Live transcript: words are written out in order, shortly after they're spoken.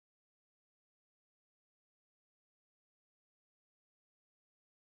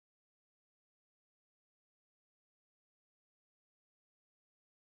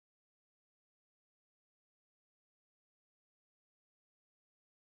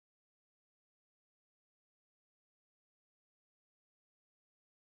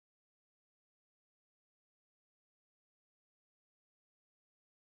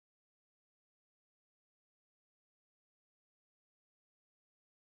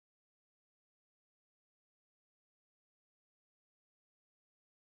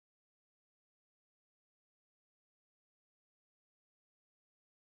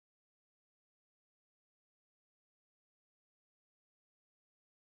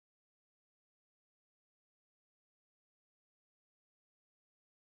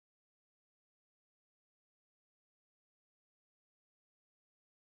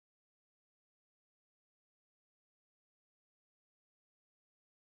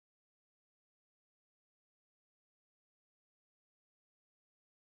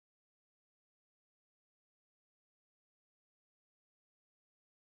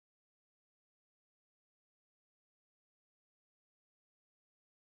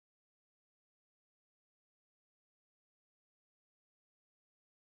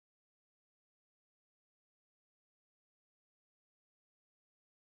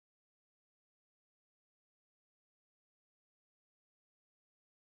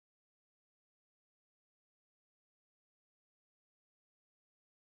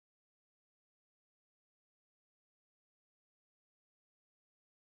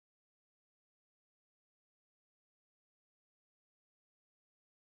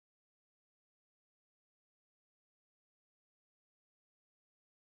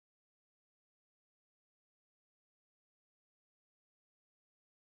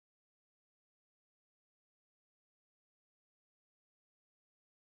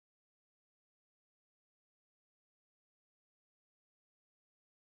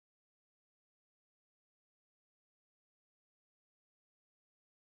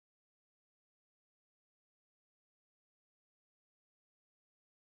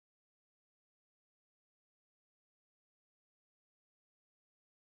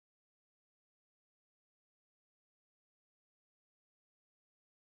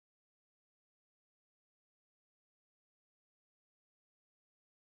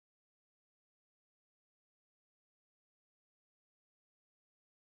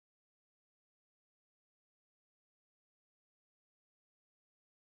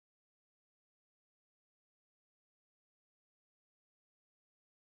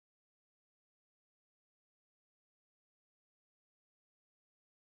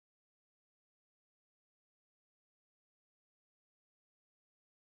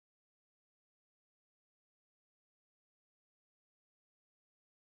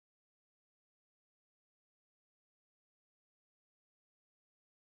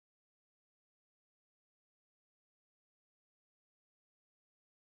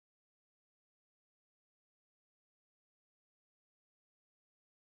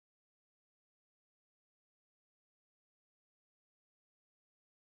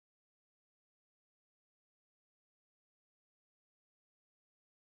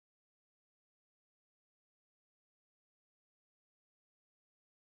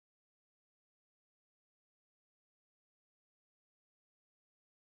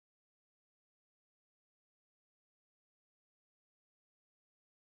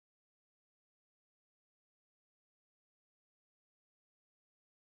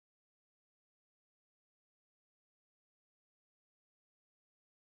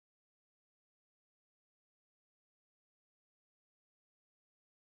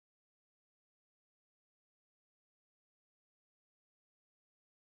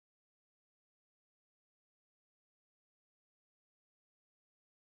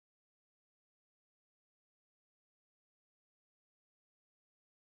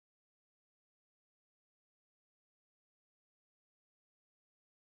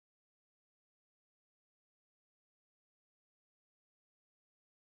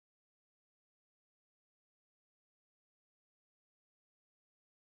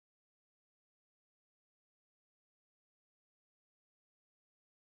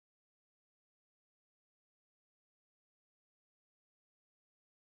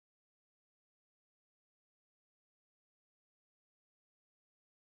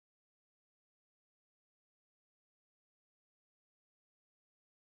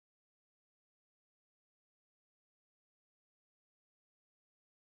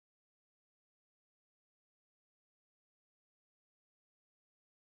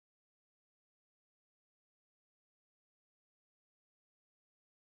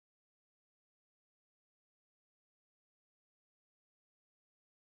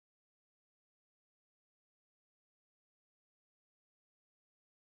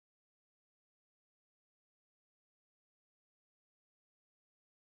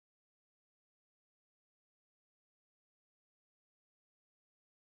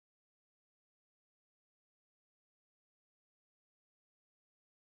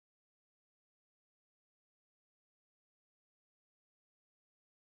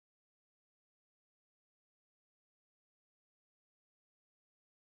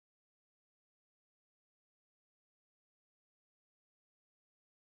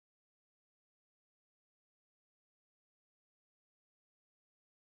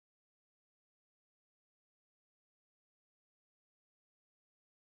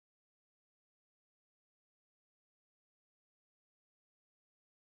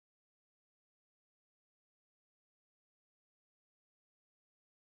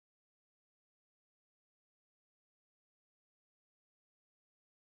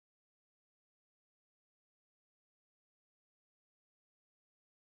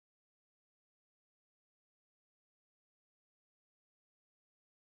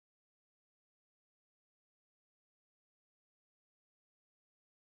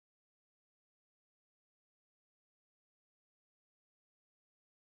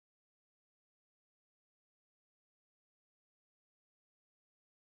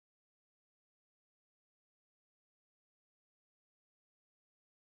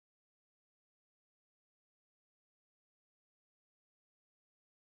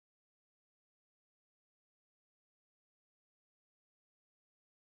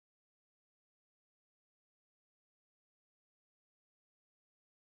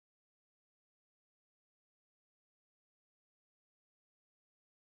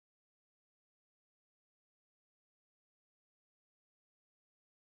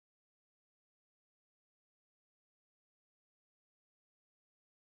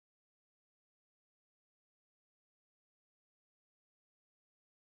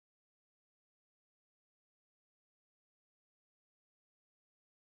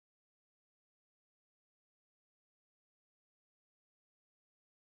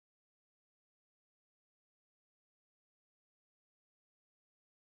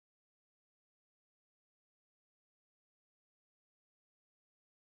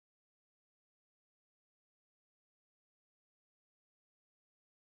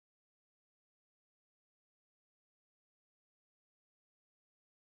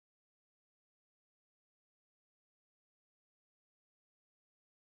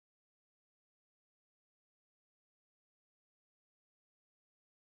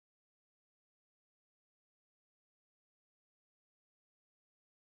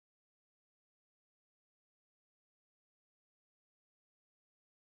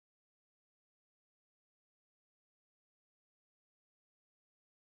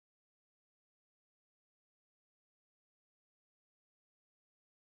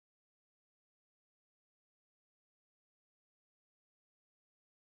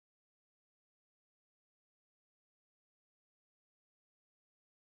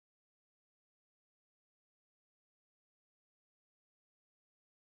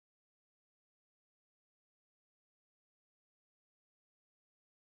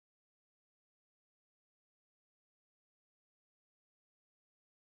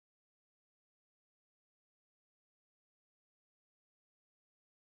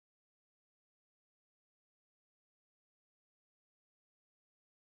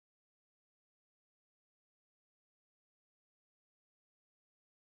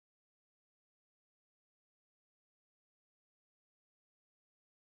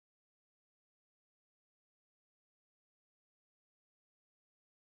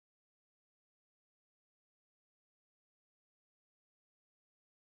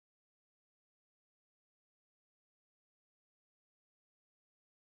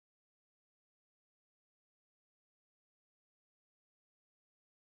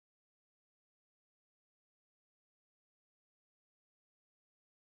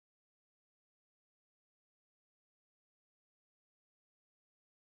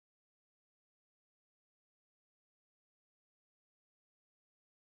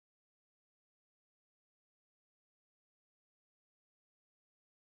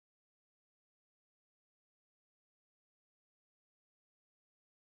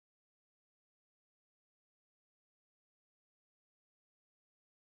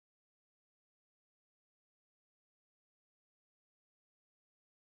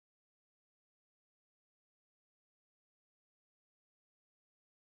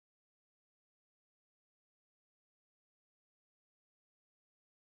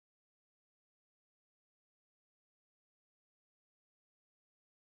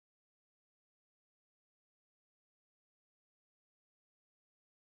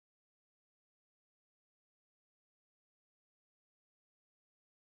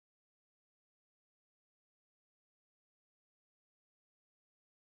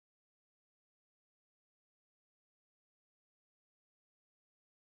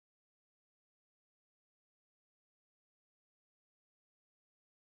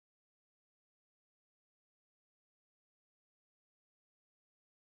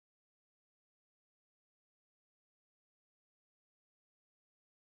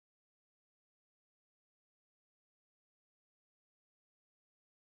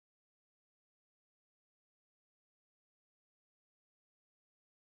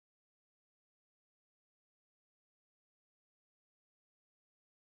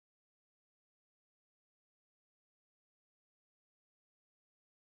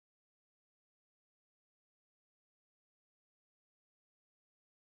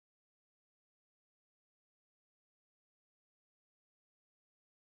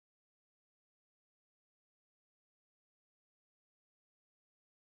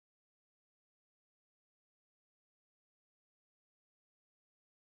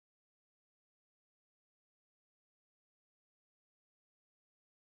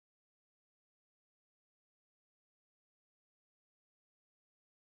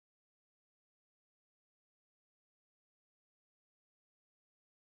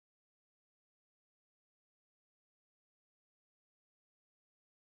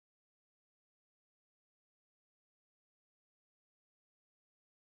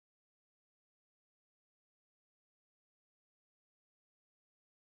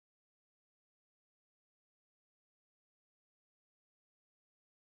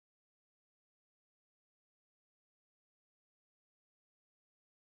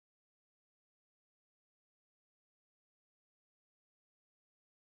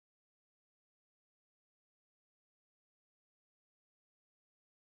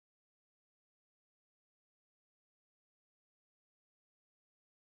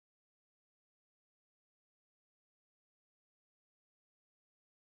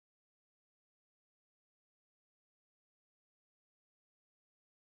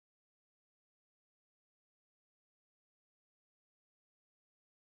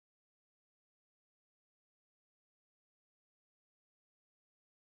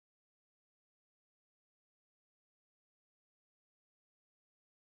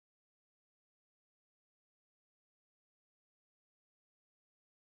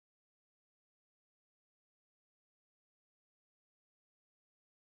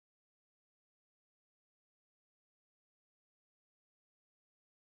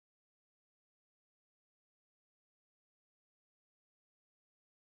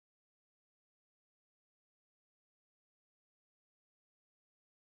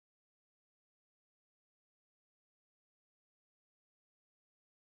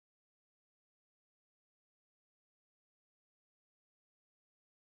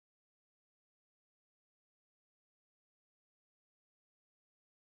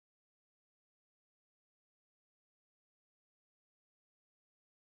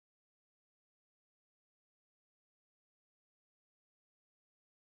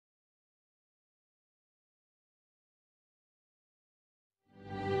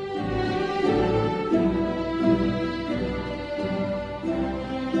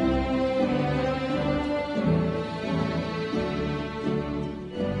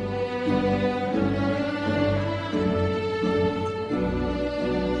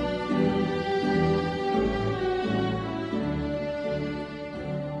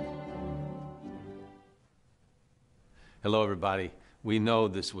Hello, everybody. We know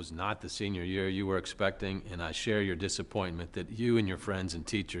this was not the senior year you were expecting, and I share your disappointment that you and your friends and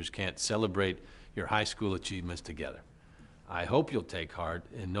teachers can't celebrate your high school achievements together. I hope you'll take heart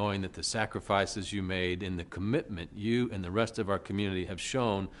in knowing that the sacrifices you made and the commitment you and the rest of our community have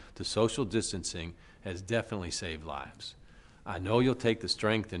shown to social distancing has definitely saved lives. I know you'll take the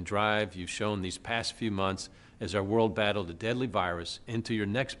strength and drive you've shown these past few months as our world battled a deadly virus into your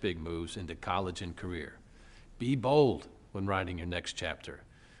next big moves into college and career. Be bold when writing your next chapter.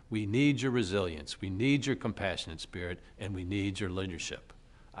 We need your resilience, we need your compassionate spirit, and we need your leadership.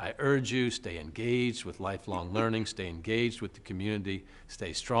 I urge you, stay engaged with lifelong learning, stay engaged with the community,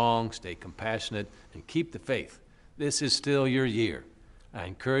 stay strong, stay compassionate, and keep the faith. This is still your year. I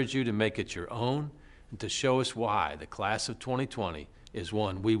encourage you to make it your own and to show us why the class of 2020 is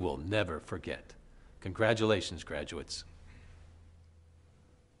one we will never forget. Congratulations, graduates.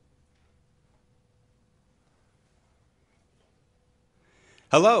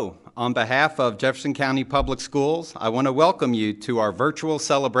 Hello. On behalf of Jefferson County Public Schools, I want to welcome you to our virtual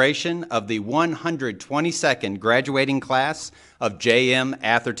celebration of the 122nd graduating class of J.M.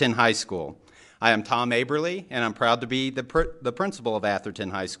 Atherton High School. I am Tom Aberly, and I'm proud to be the principal of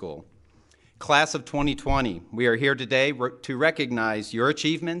Atherton High School. Class of 2020, we are here today to recognize your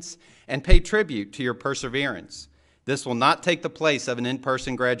achievements and pay tribute to your perseverance. This will not take the place of an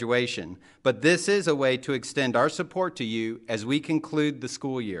in-person graduation, but this is a way to extend our support to you as we conclude the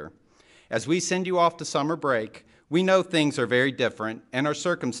school year. As we send you off to summer break, we know things are very different and our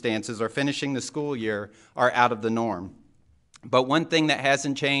circumstances are finishing the school year are out of the norm. But one thing that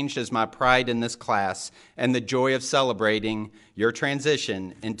hasn't changed is my pride in this class and the joy of celebrating your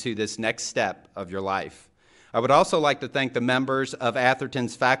transition into this next step of your life. I would also like to thank the members of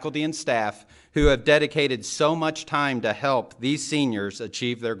Atherton's faculty and staff who have dedicated so much time to help these seniors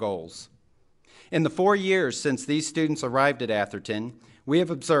achieve their goals. In the 4 years since these students arrived at Atherton, we have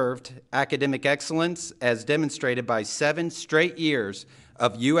observed academic excellence as demonstrated by 7 straight years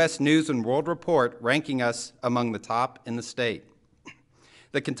of U.S. News and World Report ranking us among the top in the state.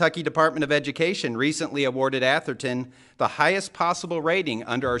 The Kentucky Department of Education recently awarded Atherton the highest possible rating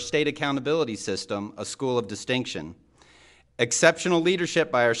under our state accountability system, a school of distinction. Exceptional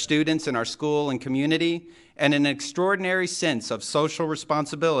leadership by our students in our school and community, and an extraordinary sense of social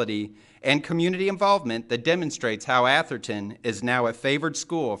responsibility and community involvement that demonstrates how Atherton is now a favored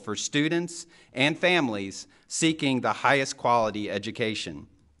school for students and families seeking the highest quality education.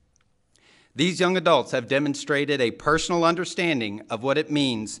 These young adults have demonstrated a personal understanding of what it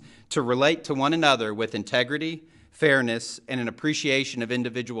means to relate to one another with integrity, fairness, and an appreciation of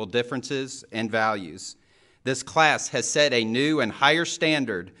individual differences and values. This class has set a new and higher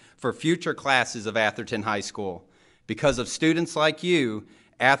standard for future classes of Atherton High School. Because of students like you,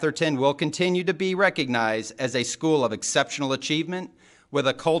 Atherton will continue to be recognized as a school of exceptional achievement with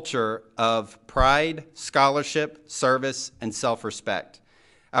a culture of pride, scholarship, service, and self-respect.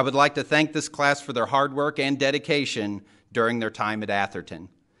 I would like to thank this class for their hard work and dedication during their time at Atherton.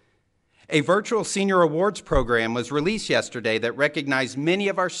 A virtual senior awards program was released yesterday that recognized many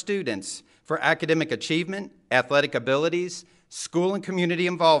of our students for academic achievement, athletic abilities, school and community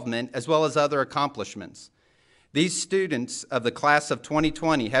involvement, as well as other accomplishments. These students of the class of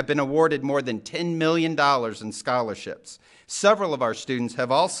 2020 have been awarded more than $10 million in scholarships. Several of our students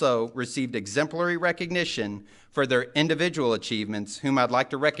have also received exemplary recognition for their individual achievements, whom I'd like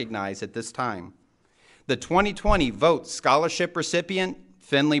to recognize at this time. The 2020 Vote Scholarship recipient,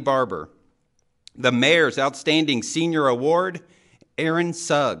 Finley Barber. The Mayor's Outstanding Senior Award, Aaron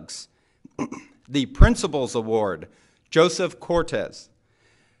Suggs. The Principal's Award, Joseph Cortez.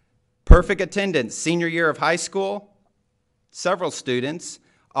 Perfect attendance, senior year of high school, several students,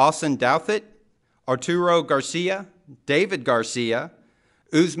 Austin Douthit, Arturo Garcia, David Garcia,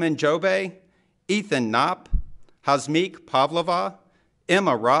 Usman Jobe, Ethan Knopp, Hasmik Pavlova,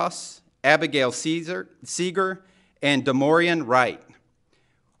 Emma Ross, Abigail Seeger, and Demorian Wright.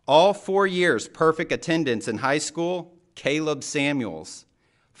 All 4 years perfect attendance in high school, Caleb Samuels.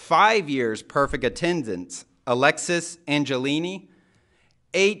 5 years perfect attendance, Alexis Angelini.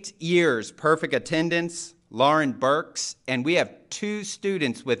 8 years perfect attendance, Lauren Burks. And we have 2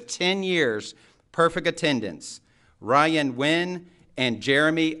 students with 10 years perfect attendance, Ryan Wynn and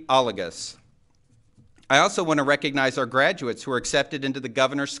Jeremy Olagus. I also want to recognize our graduates who are accepted into the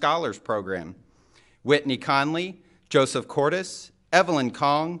Governor's Scholars Program. Whitney Conley, Joseph Cordes, Evelyn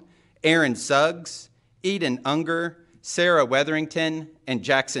Kong, Aaron Suggs, Eden Unger, Sarah Weatherington, and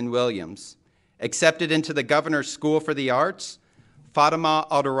Jackson Williams. Accepted into the Governor's School for the Arts, Fatima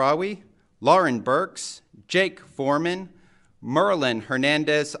Aldarawi, Lauren Burks, Jake Foreman, Merlin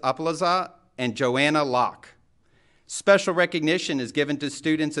Hernandez Apalaza, and Joanna Locke. Special recognition is given to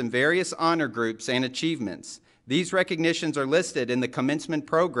students in various honor groups and achievements. These recognitions are listed in the commencement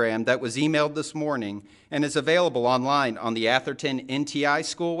program that was emailed this morning and is available online on the Atherton NTI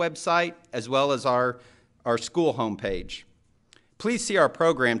school website as well as our school homepage. Please see our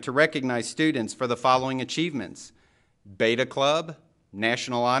program to recognize students for the following achievements: Beta Club,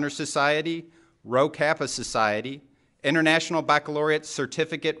 National Honor Society, Rho Kappa Society, International Baccalaureate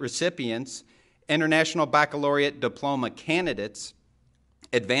Certificate recipients, International Baccalaureate Diploma candidates,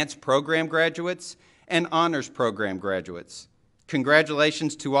 Advanced Program graduates, and Honors Program graduates.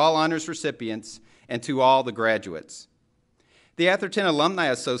 Congratulations to all honors recipients and to all the graduates. The Atherton Alumni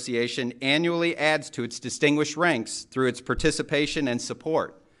Association annually adds to its distinguished ranks through its participation and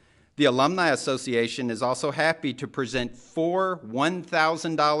support. The Alumni Association is also happy to present 4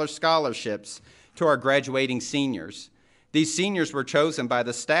 $1,000 scholarships to our graduating seniors. These seniors were chosen by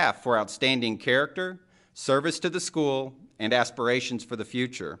the staff for outstanding character, service to the school, and aspirations for the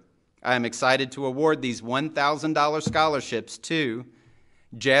future. I am excited to award these $1,000 scholarships to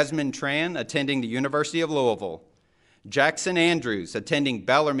Jasmine Tran, attending the University of Louisville; Jackson Andrews, attending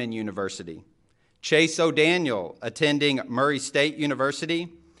Bellarmine University; Chase O'Daniel, attending Murray State University;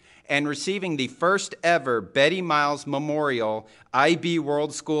 and receiving the first ever Betty Miles Memorial IB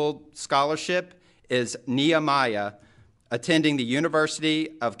World School Scholarship is Nehemiah, attending the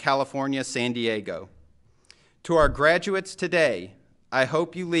University of California, San Diego. To our graduates today, I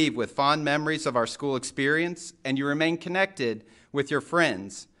hope you leave with fond memories of our school experience and you remain connected with your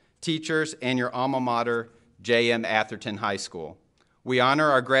friends, teachers, and your alma mater, J.M. Atherton High School. We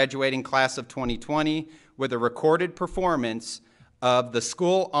honor our graduating class of 2020 with a recorded performance of the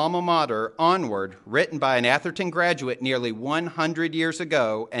school alma mater, Onward, written by an Atherton graduate nearly 100 years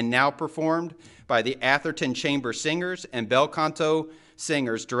ago and now performed by the Atherton Chamber Singers and Bel Canto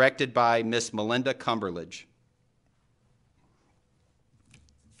Singers, directed by Miss Melinda Cumberledge.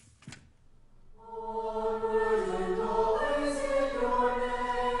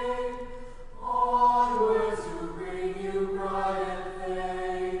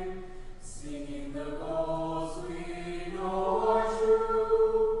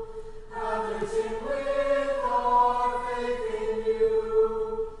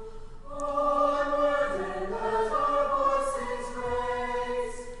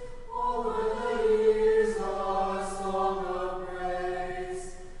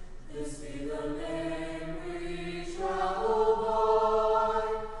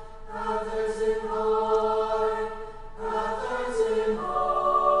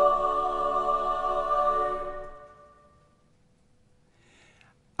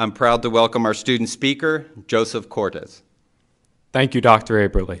 I'm proud to welcome our student speaker, Joseph Cortez. Thank you, Dr.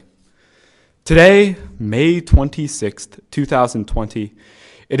 Aberle. Today, May 26th, 2020,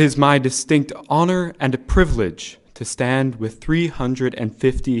 it is my distinct honor and privilege to stand with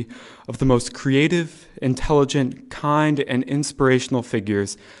 350 of the most creative, intelligent, kind, and inspirational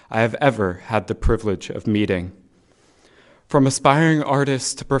figures I have ever had the privilege of meeting. From aspiring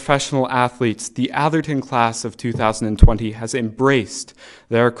artists to professional athletes, the Atherton class of 2020 has embraced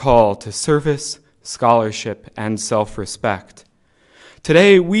their call to service, scholarship, and self-respect.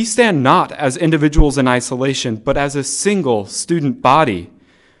 Today, we stand not as individuals in isolation, but as a single student body.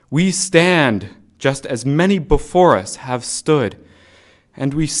 We stand just as many before us have stood,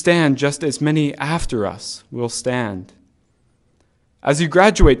 and we stand just as many after us will stand. As you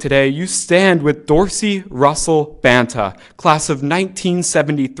graduate today, you stand with Dorsey Russell Banta, class of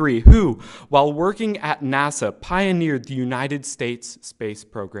 1973, who, while working at NASA, pioneered the United States space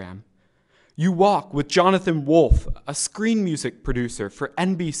program. You walk with Jonathan Wolfe, a screen music producer for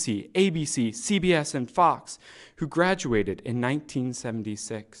NBC, ABC, CBS, and Fox, who graduated in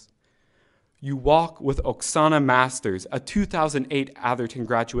 1976. You walk with Oksana Masters, a 2008 Atherton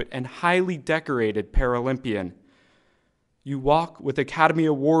graduate and highly decorated Paralympian. You walk with Academy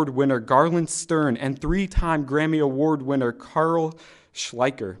Award winner Garland Stern and 3-time Grammy Award winner Carl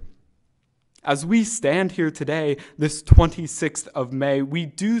Schleicher. As we stand here today, this 26th of May, we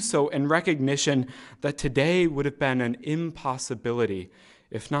do so in recognition that today would have been an impossibility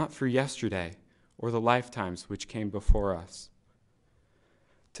if not for yesterday or the lifetimes which came before us.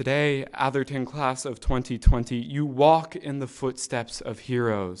 Today, Atherton class of 2020, you walk in the footsteps of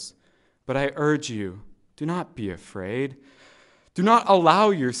heroes, but I urge you, do not be afraid. Do not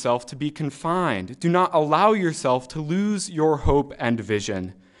allow yourself to be confined. Do not allow yourself to lose your hope and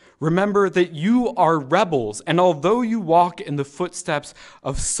vision. Remember that you are rebels, and although you walk in the footsteps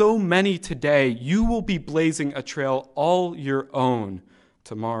of so many today, you will be blazing a trail all your own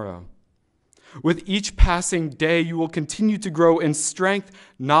tomorrow. With each passing day, you will continue to grow in strength,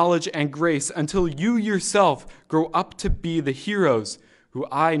 knowledge, and grace until you yourself grow up to be the heroes who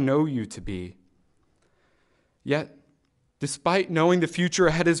I know you to be. Yet, despite knowing the future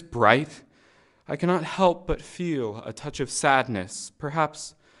ahead is bright, I cannot help but feel a touch of sadness,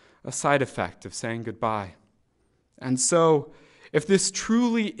 perhaps a side effect of saying goodbye. And so, if this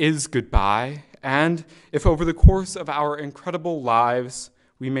truly is goodbye, and if over the course of our incredible lives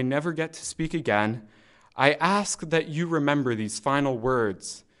we may never get to speak again, I ask that you remember these final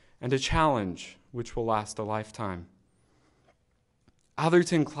words and a challenge which will last a lifetime.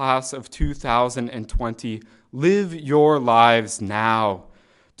 Atherton class of 2020, live your lives now.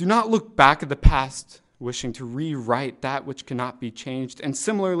 Do not look back at the past, wishing to rewrite that which cannot be changed. And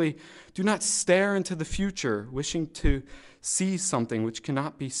similarly, do not stare into the future, wishing to see something which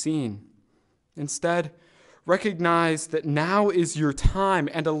cannot be seen. Instead, recognize that now is your time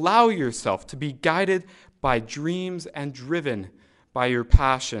and allow yourself to be guided by dreams and driven by your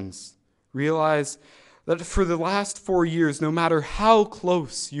passions. Realize that for the last 4 years, no matter how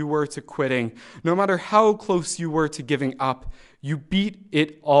close you were to quitting, no matter how close you were to giving up, you beat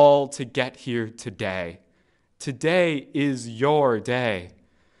it all to get here today. Today is your day.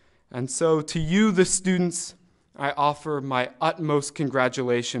 And so to you, the students, I offer my utmost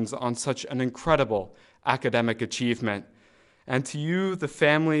congratulations on such an incredible academic achievement. And to you, the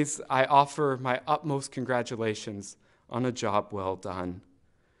families, I offer my utmost congratulations on a job well done.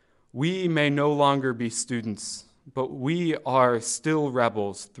 We may no longer be students, but we are still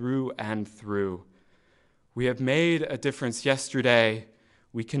rebels through and through. We have made a difference yesterday,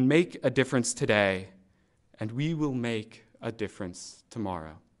 we can make a difference today, and we will make a difference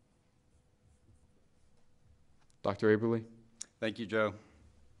tomorrow. Dr. Aberle. Thank you, Joe.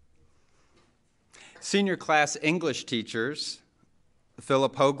 Senior class English teachers,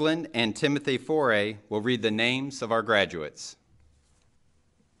 Philip Hoagland and Timothy Foray, will read the names of our graduates.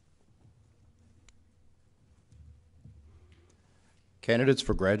 Candidates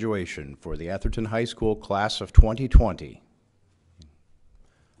for graduation for the Atherton High School class of 2020.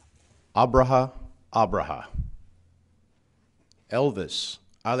 Abraha. Elvis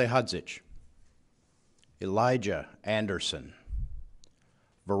Alehadzic. Elijah Anderson.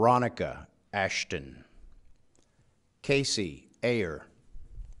 Veronica Ashton. Casey Ayer.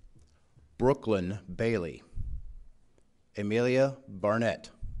 Brooklyn Bailey. Emilia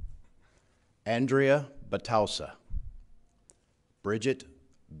Barnett. Andrea Batausa. Bridget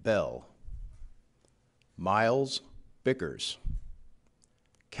Bell. Miles Bickers.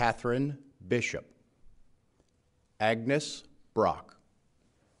 Catherine Bishop. Agnes Brock.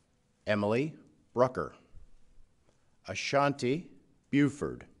 Emily Brucker. Ashanti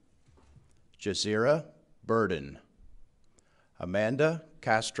Buford. Jazira Burden. Amanda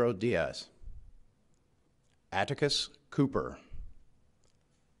Castro Diaz. Atticus Cooper.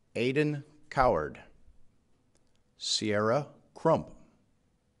 Aiden Coward. Sierra Crump.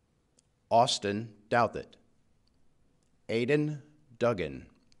 Austin Douthit. Aiden Duggan.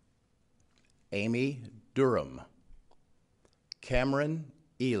 Amy Durham. Cameron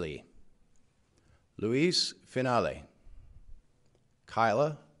Ely. Luis Finale.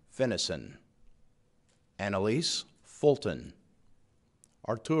 Kyla Finneson. Annalise Fulton.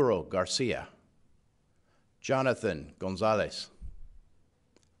 Arturo Garcia. Jonathan Gonzalez.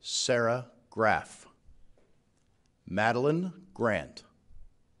 Sarah Graff. Madeline Grant.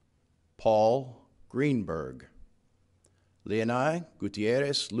 Paul Greenberg. Leonai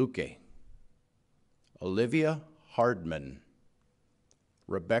Gutierrez Luque. Olivia Hardman.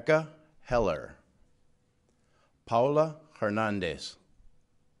 Rebecca Heller. Paula Hernandez.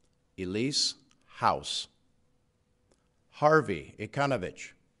 Elise House. Harvey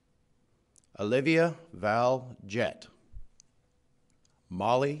Ikanovich. Olivia Val Jett.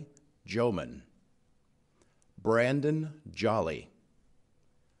 Molly Joman. Brandon Jolly.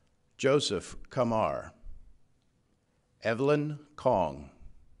 Joseph Kamar. Evelyn Kong.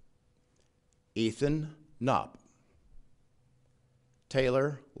 Ethan Knopp.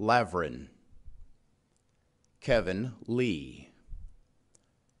 Taylor Lavrin. Kevin Lee.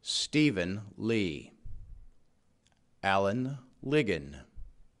 Stephen Lee. Alan Ligon.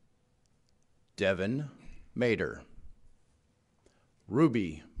 Devin Mader.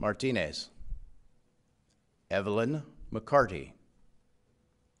 Ruby Martinez. Evelyn McCarty.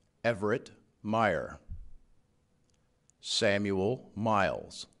 Everett Meyer. Samuel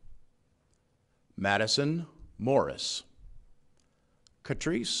Miles. Madison Morris.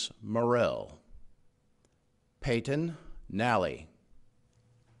 Catrice Morell. Peyton Nally.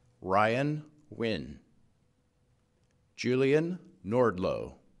 Ryan Wynn. Julian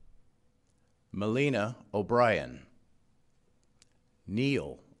Nordlow. Melina O'Brien,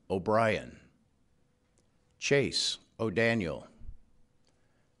 Neil O'Brien, Chase O'Daniel,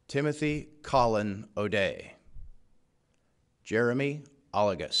 Timothy Colin O'Day, Jeremy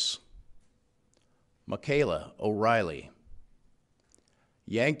Olagus, Michaela O'Reilly,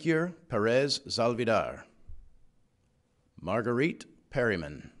 Yankier Perez Zalvidar, Marguerite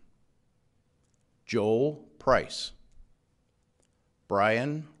Perryman, Joel Price,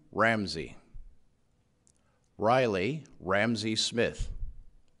 Brian Ramsey, Riley Ramsey Smith,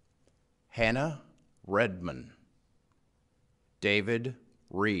 Hannah Redman, David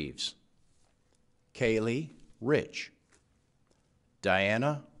Reeves, Kaylee Rich,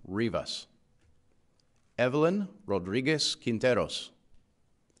 Diana Rivas, Evelyn Rodriguez Quinteros,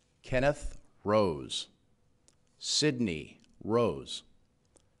 Kenneth Rose, Sydney Rose,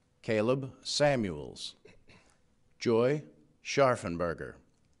 Caleb Samuels, Joy Scharfenberger,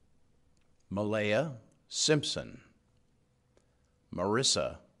 Malaya Simpson,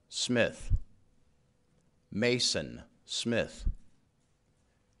 Marissa Smith, Mason Smith,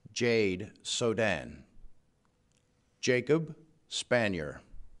 Jade Sodan, Jacob Spanier,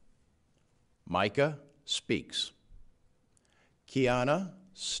 Micah Speaks, Kiana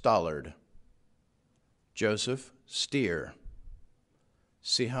Stollard, Joseph Steer,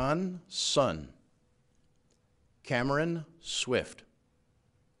 Sihan Sun, Cameron Swift,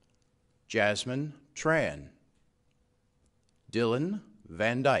 Jasmine Tran, Dylan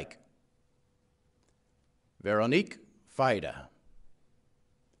Van Dyke, Veronique Fida,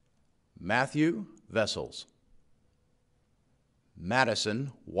 Matthew Vessels,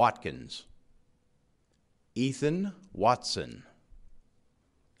 Madison Watkins, Ethan Watson,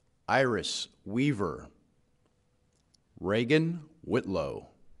 Iris Weaver, Reagan Whitlow,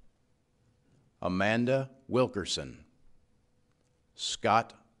 Amanda Wilkerson,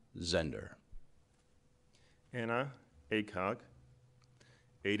 Scott Zender. Anna Aycock,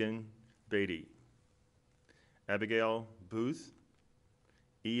 Aidan Beatty, Abigail Booth,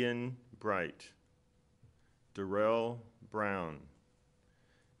 Ian Bright, Darrell Brown,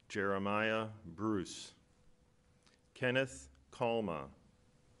 Jeremiah Bruce, Kenneth Kalma,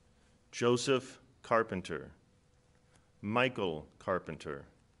 Joseph Carpenter, Michael Carpenter,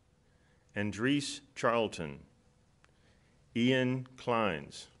 Andres Charlton, Ian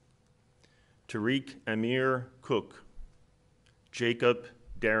Kleins, Tariq Amir Cook, Jacob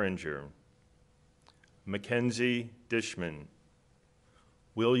Derringer, Mackenzie Dishman,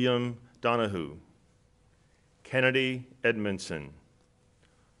 William Donahue, Kennedy Edmondson,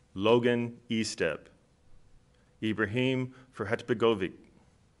 Logan Estep, Ibrahim Ferhetbegovic,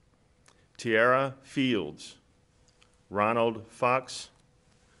 Tiara Fields, Ronald Fox,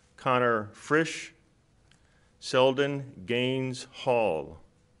 Connor Frisch, Selden Gaines Hall,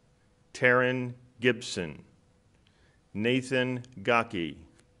 Taryn Gibson, Nathan Gaki,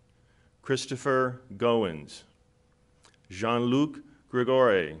 Christopher Goins, Jean-Luc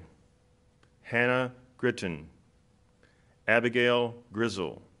Grigore, Hannah Gritton, Abigail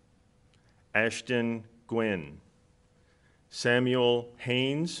Grizzle, Ashton Gwynn, Samuel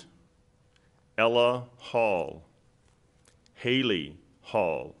Haynes, Ella Hall, Haley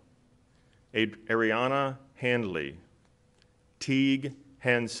Hall, Ariana Handley, Teague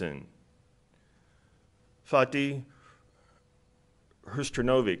Hansen, Fatih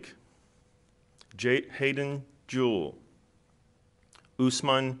Hrstranovic, Hayden Jewell,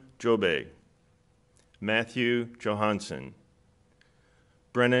 Usman Jobe, Matthew Johansson,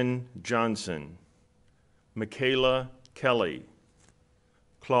 Brennan Johnson, Michaela Kelly,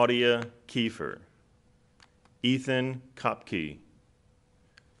 Claudia Kiefer, Ethan Kopke,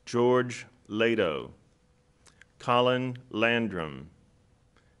 George Lado, Colin Landrum,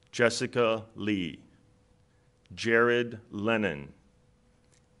 Jessica Lee, Jared Lennon,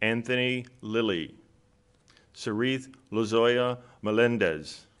 Anthony Lilly, Sarith Lozoya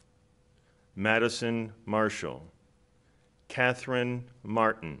Melendez, Madison Marshall, Catherine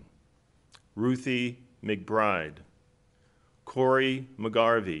Martin, Ruthie McBride, Corey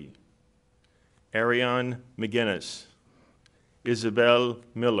McGarvey, Ariane McGinnis, Isabel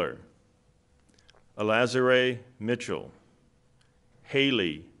Miller, Elazare Mitchell,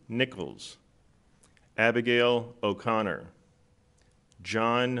 Haley Nichols, Abigail O'Connor,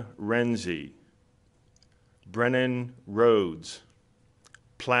 John Renzi, Brennan Rhodes,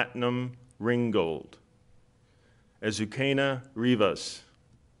 Platinum Ringgold, Azucena Rivas,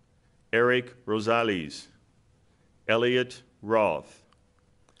 Eric Rosales, Elliot Roth,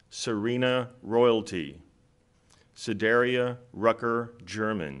 Serena Royalty, Sedaria Rucker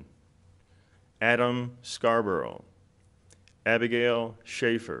German, Adam Scarborough, Abigail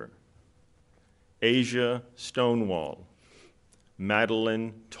Schaefer, Asia Stonewall,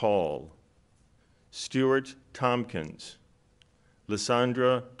 Madeline Tall, Stuart Tompkins,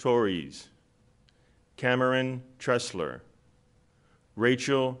 Lysandra Torres, Cameron Tressler,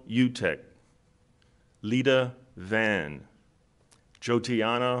 Rachel Utek, Lita Van,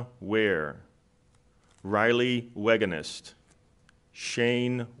 Jotiana Ware, Riley Weganist,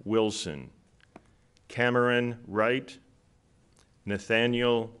 Shane Wilson, Cameron Wright,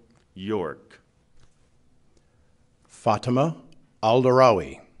 Nathaniel York. Fatima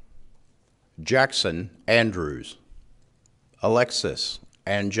Aldarawi, Jackson Andrews, Alexis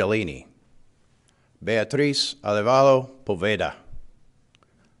Angelini, Beatriz Alevalo Poveda,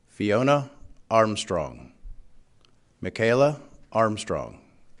 Fiona Armstrong, Michaela Armstrong,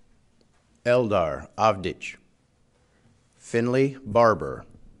 Eldar Avdich, Finley Barber,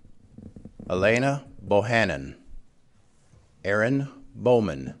 Elena Bohannon, Aaron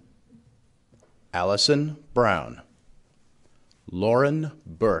Bowman, Allison Brown, Lauren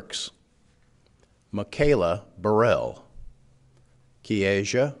Burks, Michaela Burrell,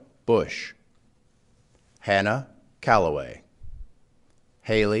 Kiesia Bush, Hannah Calloway,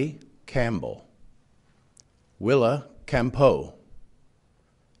 Haley Campbell, Willa Campeau,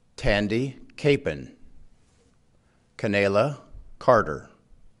 Tandy Capon, Canela Carter,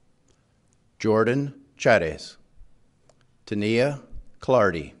 Jordan Chares, Tania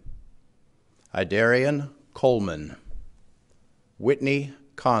Clardy, Idarian Coleman, Whitney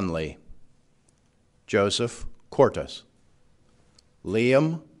Conley, Joseph Cortus,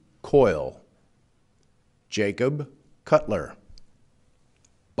 Liam Coyle, Jacob Cutler,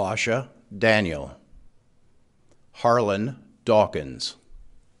 Basha Daniel, Harlan Dawkins,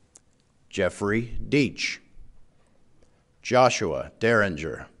 Jeffrey Deach, Joshua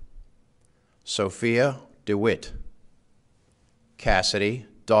Derringer, Sophia DeWitt, Cassidy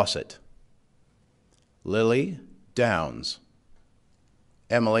Dossett, Lily Downs,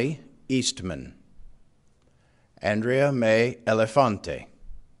 Emily Eastman, Andrea May Elefante,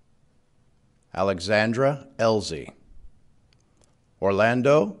 Alexandra Elzy,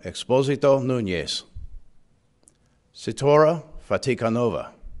 Orlando Exposito Nunez, Sitora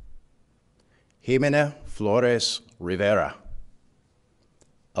Fatikanova, Jimena Flores Rivera,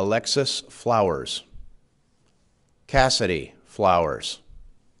 Alexis Flowers, Cassidy Flowers,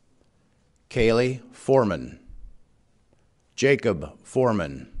 Kaylee Foreman, Jacob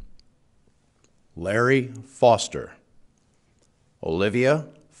Foreman, Larry Foster, Olivia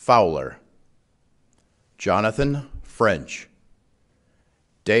Fowler, Jonathan French,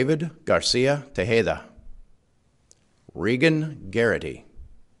 David Garcia Tejeda, Regan Garrity,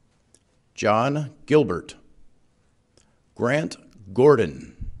 John Gilbert, Grant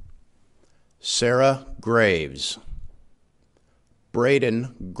Gordon, Sarah Graves,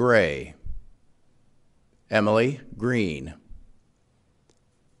 Braden Gray, Emily Green,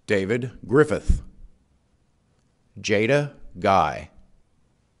 David Griffith, Jada Guy,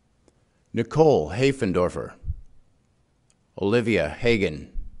 Nicole Hafendorfer, Olivia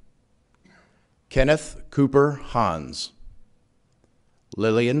Hagan, Kenneth Cooper Hans,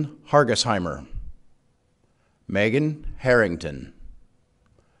 Lillian Hargesheimer, Megan Harrington,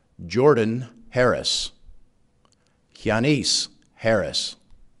 Jordan Harris, Kianis Harris,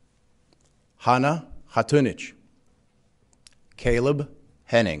 Hannah Hatunich, Caleb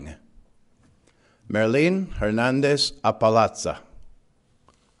Henning, Merlin Hernandez Apalazza,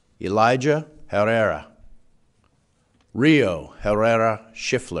 Elijah Herrera, Rio Herrera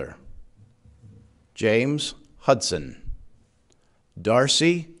Schiffler, James Hudson,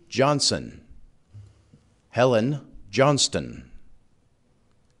 Darcy Johnson, Helen Johnston,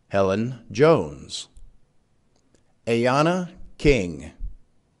 Helen Jones, Ayana King,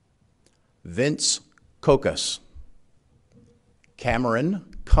 Vince Kokas, Cameron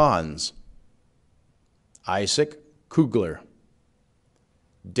Cons, Isaac Kugler,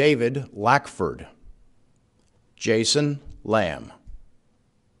 David Lackford, Jason Lamb,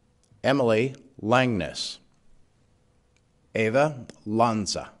 Emily Langness, Ava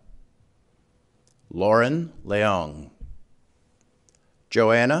Lanza, Lauren Leong,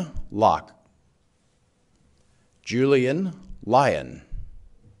 Joanna Locke, Julian Lyon,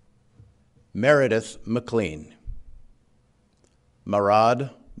 Meredith McLean,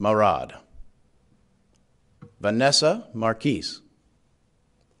 Marad, Vanessa Marquise,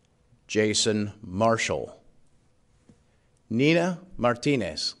 Jason Marshall, Nina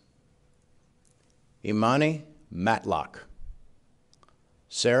Martinez, Imani Matlock,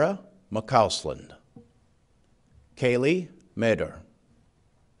 Sarah McCausland, Kaylee Meder,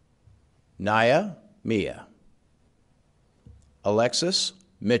 Naya Mia, Alexis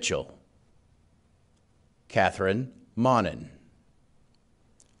Mitchell, Catherine Monin,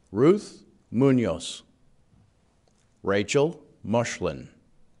 Ruth Munoz, Rachel Mushlin,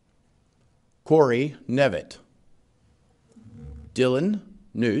 Corey Nevitt, Dylan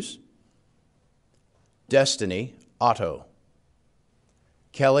News, Destiny Otto,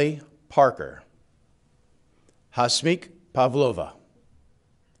 Kelly Parker, Hasmik Pavlova,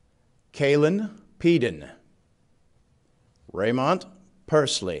 Kaylin Peden, Raymond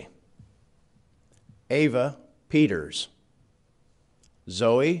Pursley, Ava Peters,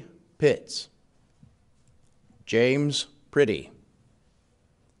 Zoe Pitts, James Pretty,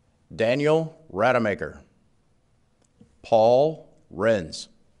 Daniel Rademacher, Paul Renz,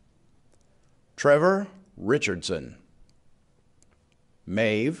 Trevor Richardson,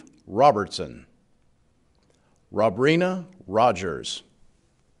 Maeve Robertson, Robrina Rogers,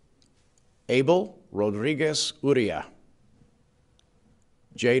 Abel Rodriguez Uria,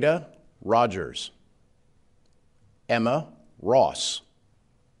 Jada Rogers, Emma Ross,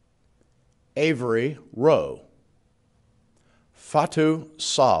 Avery Rowe, Fatu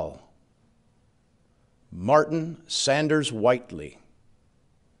Sal, Martin Sanders Whiteley,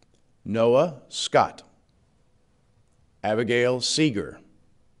 Noah Scott, Abigail Seeger,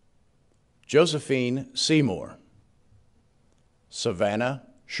 Josephine Seymour, Savannah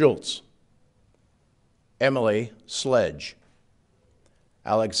Schultz, Emily Sledge,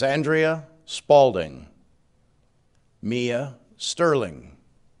 Alexandria Spalding, Mia Sterling,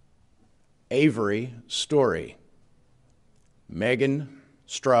 Avery Story, Megan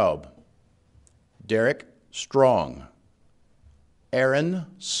Straub, Derek Strong, Aaron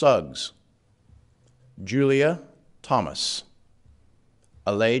Suggs, Julia Thomas,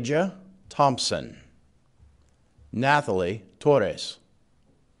 Elijah Thompson, Nathalie Torres,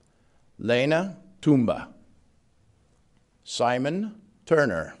 Lena Tumba, Simon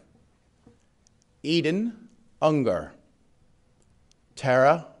Turner, Eden Unger,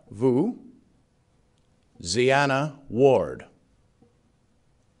 Tara Vu, Ziana Ward,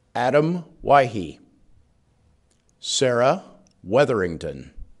 Adam Wyhe, Sarah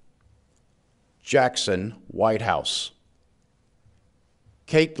Weatherington, Jackson Whitehouse,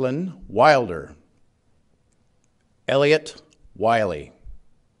 Caitlin Wilder, Elliot Wiley,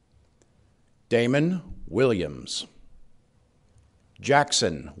 Damon Williams,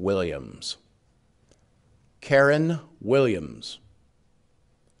 Jackson Williams, Karen Williams,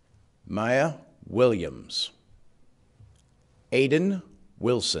 Maya Williams, Aiden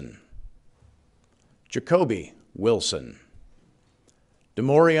Wilson, Jacoby Wilson,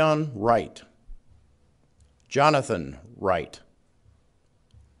 Demorion Wright, Jonathan Wright,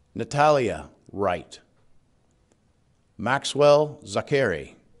 Natalia Wright, Maxwell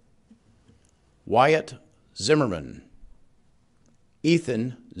Zakari, Wyatt Zimmerman,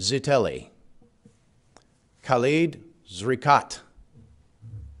 Ethan Zitelli, Khalid Zrikat,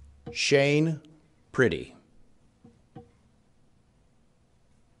 Shane Pretty.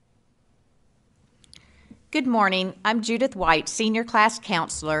 Good morning. I'm Judith White, Senior Class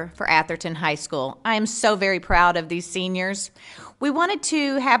Counselor for Atherton High School. I am so very proud of these seniors. We wanted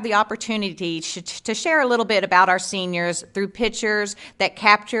to have the opportunity to share a little bit about our seniors through pictures that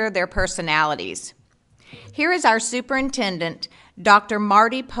capture their personalities. Here is our superintendent, Dr.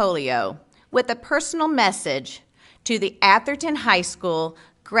 Marty Polio, with a personal message to the Atherton High School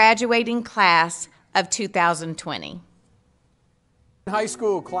graduating class of 2020. High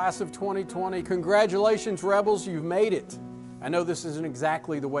school class of 2020, congratulations, Rebels, you've made it. I know this isn't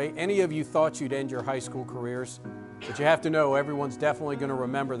exactly the way any of you thought you'd end your high school careers, but you have to know everyone's definitely going to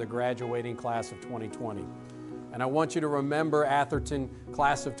remember the graduating class of 2020. And I want you to remember, Atherton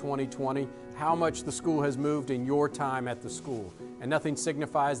class of 2020, how much the school has moved in your time at the school. And nothing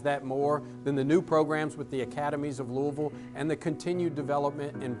signifies that more than the new programs with the Academies of Louisville and the continued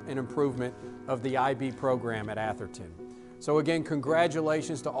development and improvement of the IB program at Atherton. So again,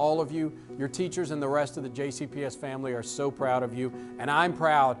 congratulations to all of you. Your teachers and the rest of the JCPS family are so proud of you, and I'm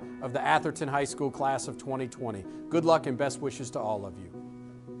proud of the Atherton High School class of 2020. Good luck and best wishes to all of you.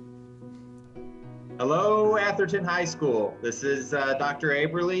 Hello, Atherton High School. This is Dr.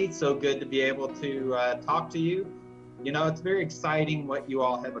 Aberly. So good to be able to talk to you. You know, it's very exciting what you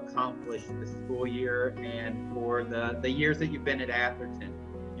all have accomplished this school year and for the years that you've been at Atherton.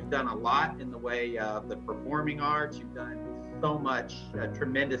 You've done a lot in the way of the performing arts. You've done so much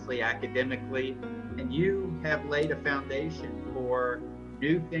tremendously academically, and you have laid a foundation for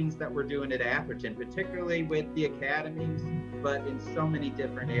new things that we're doing at Atherton, particularly with the academies, but in so many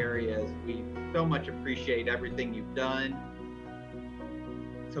different areas. We so much appreciate everything you've done.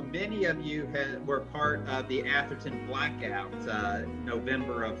 So many of you were part of the Atherton blackout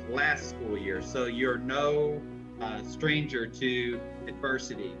November of last school year. So you're no stranger to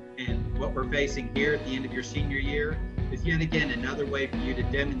adversity. And what we're facing here at the end of your senior year is yet again another way for you to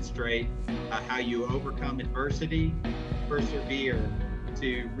demonstrate how you overcome adversity, persevere,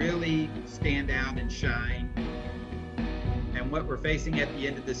 to really stand out and shine. And what we're facing at the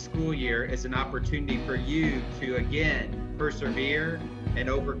end of this school year is an opportunity for you to again persevere and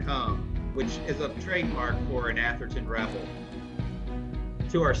overcome, which is a trademark for an Atherton Rebel.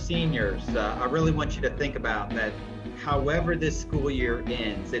 To our seniors, I really want you to think about that however this school year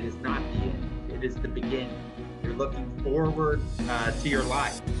ends, it is not the end, it is the beginning. You're looking forward to your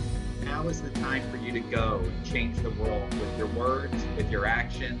life. Now is the time for you to go and change the world with your words, with your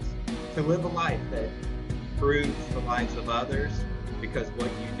actions, to live a life that improves the lives of others, because what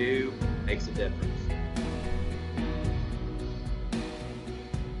you do makes a difference.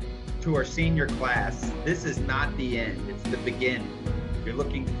 To our senior class, this is not the end, it's the beginning. You're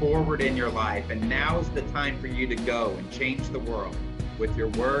looking forward in your life, and now is the time for you to go and change the world with your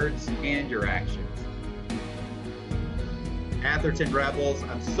words and your actions. Atherton Rebels,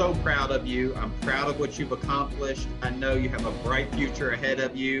 I'm so proud of you. I'm proud of what you've accomplished. I know you have a bright future ahead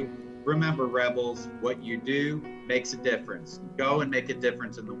of you. Remember, Rebels, what you do makes a difference. Go and make a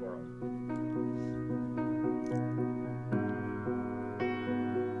difference in the world.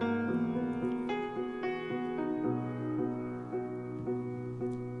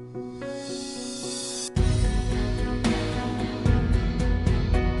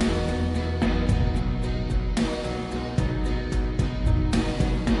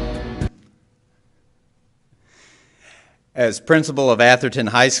 As principal of Atherton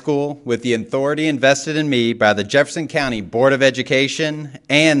High School, with the authority invested in me by the Jefferson County Board of Education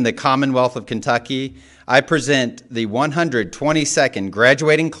and the Commonwealth of Kentucky, I present the 122nd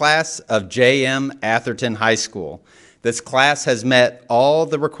graduating class of J.M. Atherton High School. This class has met all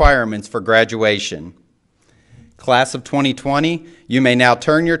the requirements for graduation. Class of 2020, you may now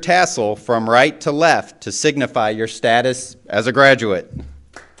turn your tassel from right to left to signify your status as a graduate.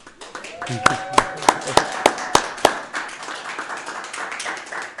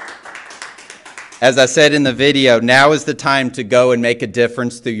 As I said in the video, now is the time to go and make a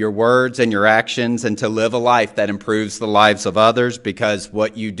difference through your words and your actions, and to live a life that improves the lives of others, because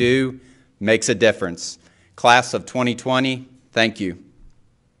what you do makes a difference. Class of 2020, thank you.